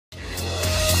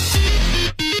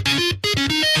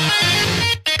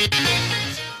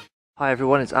Hi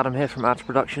everyone, it's Adam here from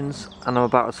AdzProductions, and I'm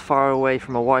about as far away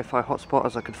from a Wi-Fi hotspot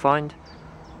as I could find.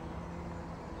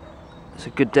 It's a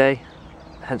good day,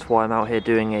 hence why I'm out here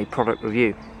doing a product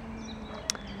review.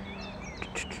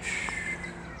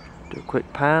 Do a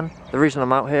quick pan. The reason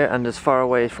I'm out here and as far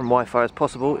away from Wi-Fi as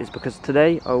possible is because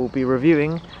today I will be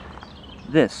reviewing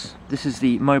this. This is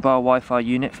the mobile Wi-Fi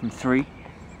unit from 3,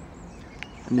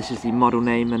 and this is the model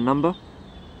name and number.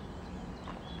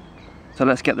 So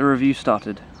let's get the review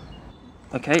started.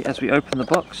 Okay, as we open the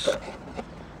box,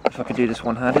 if I could do this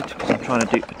one-handed, because I'm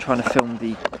trying to film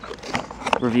the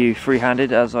review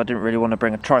free-handed, as I didn't really want to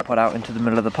bring a tripod out into the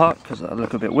middle of the park because that would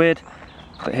look a bit weird.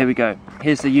 But here we go.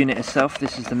 Here's the unit itself.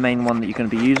 This is the main one that you're going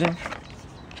to be using.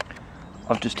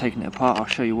 I've just taken it apart. I'll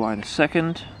show you why in a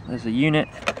second. There's the unit.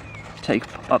 Take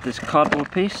up this cardboard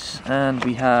piece, and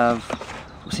we have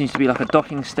what seems to be like a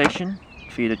docking station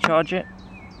for you to charge it.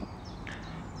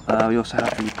 We also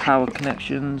have the power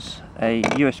connections, a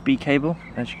USB cable,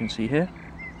 as you can see here.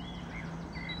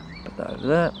 Put that over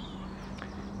there.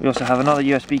 We also have another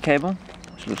USB cable,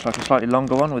 which looks like a slightly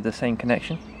longer one with the same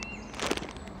connection.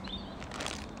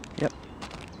 Yep.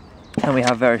 And we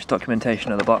have various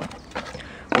documentation at the bottom.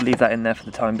 We'll leave that in there for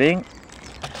the time being,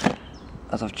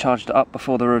 as I've charged it up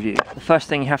before the review. The first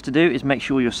thing you have to do is make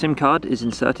sure your SIM card is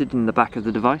inserted in the back of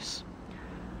the device.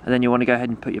 And then you want to go ahead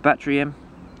and put your battery in,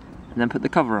 and then put the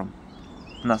cover on,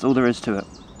 and that's all there is to it.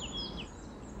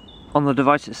 On the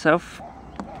device itself,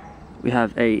 we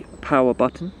have a power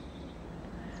button.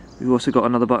 We've also got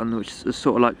another button which is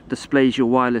sort of like displays your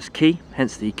wireless key,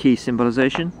 hence the key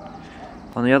symbolization.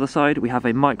 On the other side we have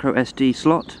a micro SD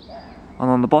slot, and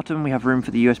on the bottom we have room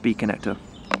for the USB connector.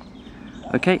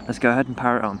 Okay, let's go ahead and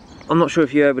power it on. I'm not sure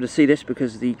if you're able to see this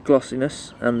because of the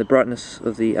glossiness and the brightness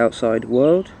of the outside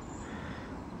world,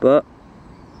 but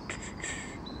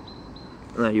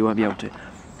no, you won't be able to.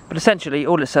 But essentially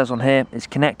all it says on here is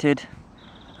connected,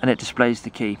 and it displays the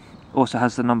key. Also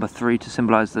has the number 3 to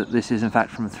symbolise that this is in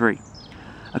fact from 3.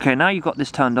 Okay, now you've got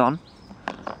this turned on,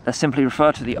 let's simply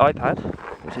refer to the iPad,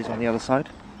 which is on the other side.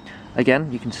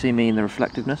 Again, you can see me in the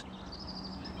reflectiveness.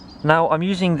 Now I'm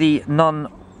using the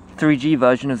non-3G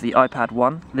version of the iPad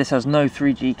 1. This has no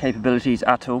 3G capabilities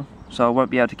at all, so I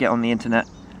won't be able to get on the internet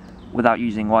without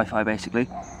using Wi-Fi basically.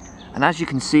 And as you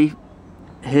can see,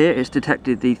 here it's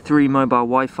detected the 3 mobile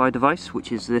Wi-Fi device,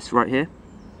 which is this right here.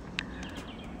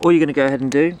 All you're going to go ahead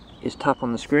and do is tap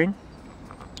on the screen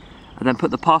and then put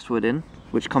the password in,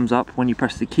 which comes up when you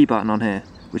press the key button on here,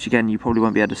 which again you probably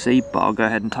won't be able to see, but I'll go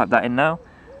ahead and type that in now,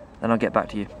 then I'll get back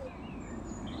to you.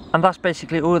 And that's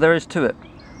basically all there is to it.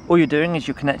 All you're doing is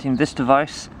you're connecting this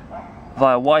device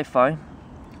via Wi-Fi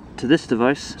to this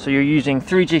device, so you're using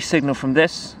 3G signal from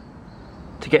this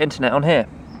to get internet on here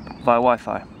via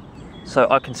Wi-Fi. So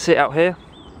I can sit out here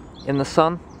in the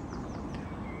sun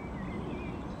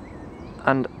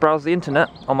and browse the internet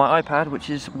on my iPad, which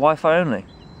is Wi-Fi only.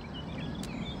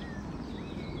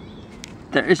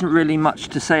 There isn't really much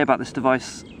to say about this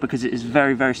device because it is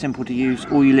very, very simple to use.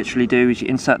 All you literally do is you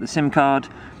insert the SIM card,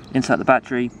 insert the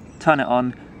battery, turn it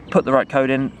on, put the right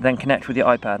code in, then connect with your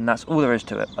iPad, and that's all there is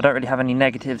to it. I don't really have any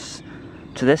negatives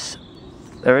to this.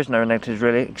 There is no negatives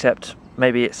really, except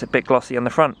maybe it's a bit glossy on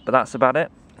the front, but that's about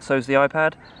it. So is the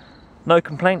iPad. No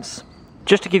complaints.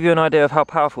 Just to give you an idea of how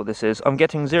powerful this is, I'm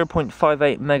getting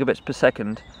 0.58 megabits per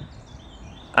second,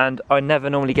 and I never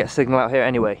normally get signal out here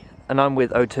anyway, and I'm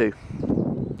with O2.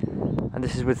 And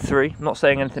this is with 3. I'm not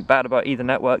saying anything bad about either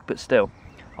network, but still.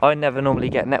 I never normally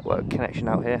get network connection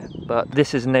out here, but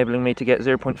this is enabling me to get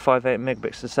 0.58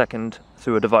 megabits per second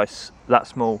through a device that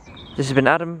small. This has been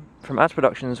Adam from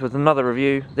AdzProductions with another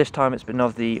review. This time it's been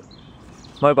of the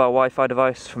mobile Wi-Fi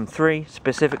device from 3,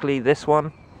 specifically this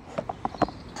one.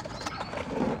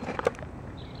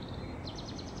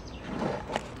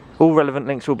 All relevant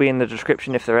links will be in the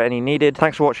description if there are any needed.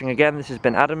 Thanks for watching again. This has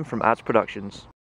been Adam from AdzProductions.